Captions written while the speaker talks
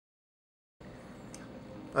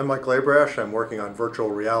I'm Michael Abrash. I'm working on virtual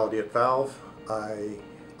reality at Valve. I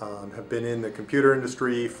have been in the computer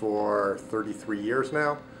industry for 33 years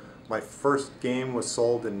now. My first game was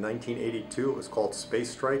sold in 1982. It was called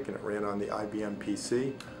Space Strike and it ran on the IBM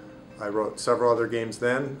PC. I wrote several other games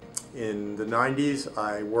then. In the 90s,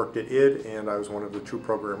 I worked at id and I was one of the two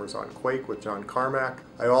programmers on Quake with John Carmack.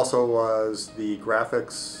 I also was the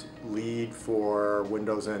graphics lead for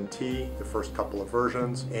Windows NT, the first couple of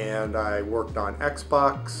versions, and I worked on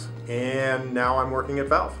Xbox, and now I'm working at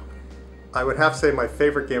Valve. I would have to say my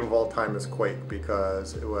favorite game of all time is Quake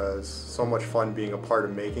because it was so much fun being a part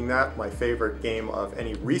of making that. My favorite game of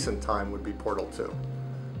any recent time would be Portal 2.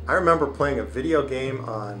 I remember playing a video game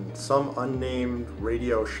on some unnamed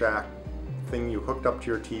Radio Shack thing you hooked up to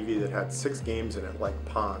your TV that had 6 games in it, like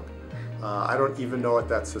Pong. I don't even know what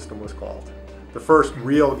that system was called. The first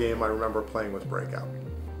real game I remember playing was Breakout.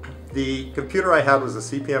 The computer I had was a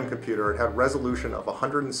CPM computer. It had resolution of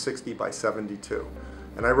 160 by 72.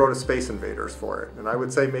 And I wrote a Space Invaders for it. And I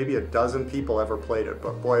would say maybe a dozen people ever played it,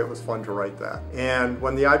 but boy, it was fun to write that. And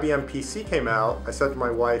when the IBM PC came out, I said to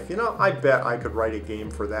my wife, you know, I bet I could write a game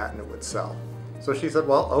for that and it would sell. So she said,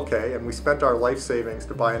 well, okay. And we spent our life savings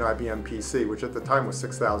to buy an IBM PC, which at the time was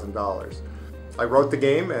 $6,000. I wrote the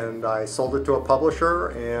game and I sold it to a publisher,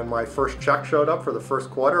 and my first check showed up for the first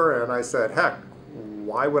quarter, and I said, heck,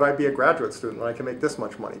 why would I be a graduate student when I can make this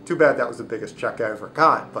much money? Too bad that was the biggest check I ever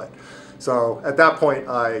got. But so at that point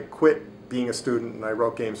I quit being a student and I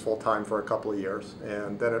wrote games full-time for a couple of years,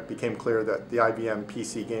 and then it became clear that the IBM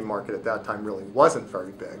PC game market at that time really wasn't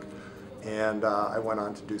very big, and I went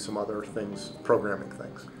on to do some other things, programming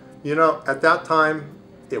things. You know, at that time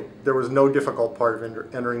there was no difficult part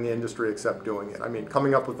of entering the industry except doing it. I mean,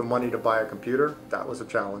 coming up with the money to buy a computer, that was a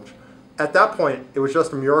challenge. At that point, it was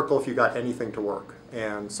just a miracle if you got anything to work.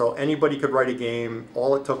 And so anybody could write a game.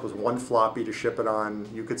 All it took was one floppy to ship it on.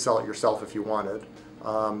 You could sell it yourself if you wanted.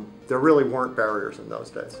 There really weren't barriers in those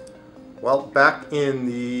days. Well, back in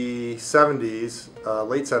the 70s,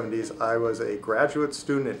 late 70s, I was a graduate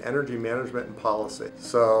student in energy management and policy.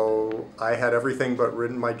 So I had everything but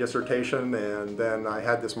written my dissertation, and then I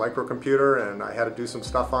had this microcomputer and I had to do some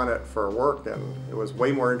stuff on it for work, and it was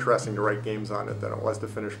way more interesting to write games on it than it was to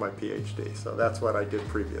finish my PhD. So that's what I did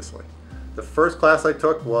previously. The first class I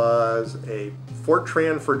took was a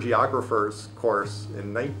Fortran for Geographers course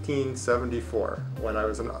in 1974 when I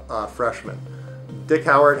was a freshman. Dick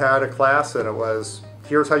Howard had a class and it was,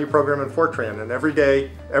 here's how you program in Fortran, and every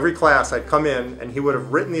day, every class I'd come in and he would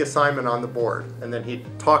have written the assignment on the board and then he'd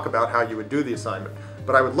talk about how you would do the assignment.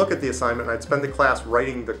 But I would look at the assignment and I'd spend the class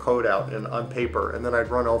writing the code out on paper, and then I'd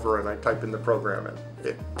run over and I'd type in the program and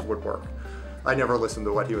it would work. I never listened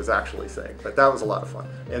to what he was actually saying, but that was a lot of fun.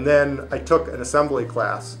 And then I took an assembly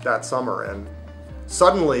class that summer, and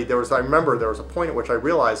suddenly I remember there was a point at which I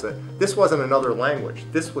realized that this wasn't another language.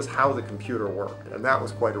 This was how the computer worked, and that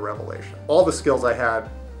was quite a revelation. All the skills I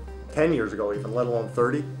had 10 years ago even, let alone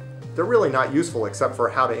 30, they're really not useful except for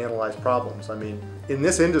how to analyze problems. I mean, in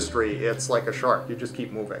this industry, it's like a shark. You just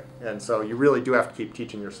keep moving, and so you really do have to keep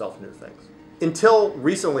teaching yourself new things. Until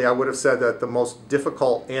recently, I would have said that the most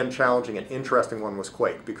difficult and challenging and interesting one was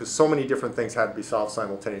Quake, because so many different things had to be solved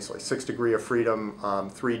simultaneously. 6 Degree of Freedom,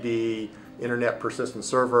 3D, internet persistent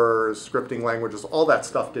servers, scripting languages, all that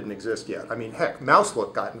stuff didn't exist yet. I mean, heck,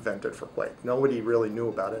 Mouselook got invented for Quake. Nobody really knew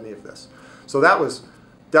about any of this. So that was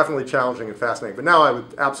definitely challenging and fascinating. But now I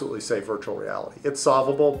would absolutely say virtual reality. It's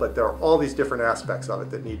solvable, but there are all these different aspects of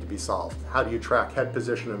it that need to be solved. How do you track head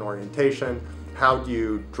position and orientation? How do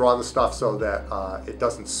you draw the stuff so that it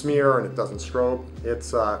doesn't smear and it doesn't strobe?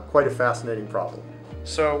 It's quite a fascinating problem.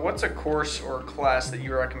 So what's a course or class that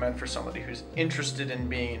you recommend for somebody who's interested in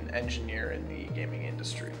being an engineer in the gaming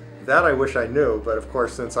industry? That I wish I knew, but of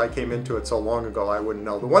course since I came into it so long ago I wouldn't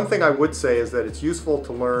know. The one thing I would say is that it's useful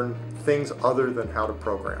to learn things other than how to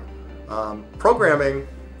program. Programming,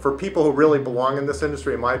 for people who really belong in this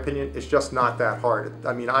industry, in my opinion, is just not that hard.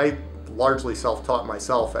 I mean, I largely self-taught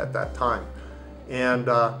myself at that time. And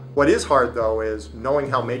what is hard, though, is knowing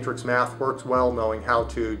how matrix math works well, knowing how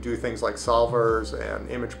to do things like solvers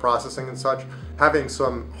and image processing and such. Having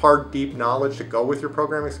some hard, deep knowledge to go with your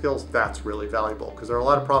programming skills, that's really valuable, because there are a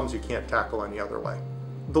lot of problems you can't tackle any other way.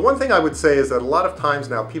 The one thing I would say is that a lot of times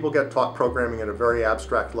now people get taught programming at a very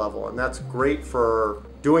abstract level, and that's great for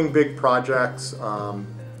doing big projects,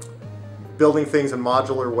 building things in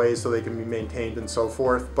modular ways so they can be maintained and so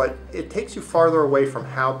forth, but it takes you farther away from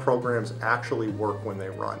how programs actually work when they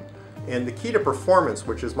run. And the key to performance,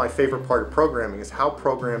 which is my favorite part of programming, is how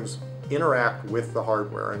programs interact with the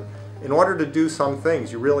hardware. And in order to do some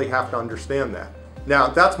things, you really have to understand that. Now,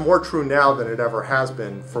 that's more true now than it ever has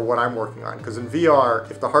been for what I'm working on, because in VR,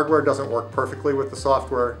 if the hardware doesn't work perfectly with the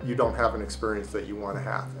software, you don't have an experience that you want to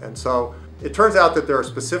have. And so it turns out that there are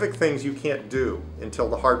specific things you can't do until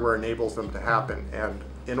the hardware enables them to happen. And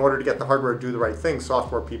in order to get the hardware to do the right thing,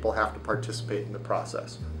 software people have to participate in the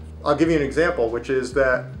process. I'll give you an example, which is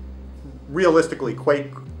that realistically,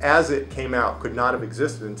 Quake, as it came out, could not have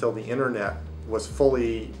existed until the internet was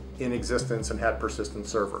fully in existence and had persistent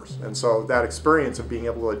servers. And so that experience of being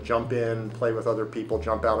able to jump in, play with other people,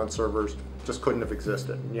 jump out on servers, just couldn't have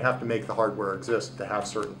existed. And you have to make the hardware exist to have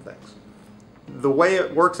certain things. The way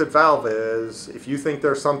it works at Valve is, if you think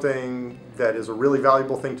there's something that is a really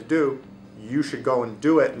valuable thing to do, you should go and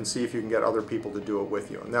do it and see if you can get other people to do it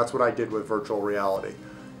with you. And that's what I did with virtual reality.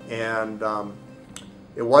 And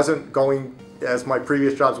it wasn't going, as my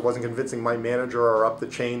previous jobs, it wasn't convincing my manager or up the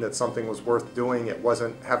chain that something was worth doing. It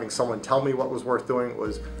wasn't having someone tell me what was worth doing. It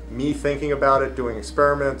was me thinking about it, doing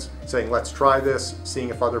experiments, saying, let's try this, seeing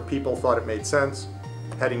if other people thought it made sense,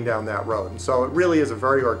 heading down that road. And so it really is a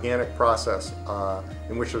very organic process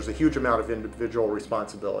in which there's a huge amount of individual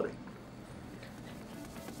responsibility.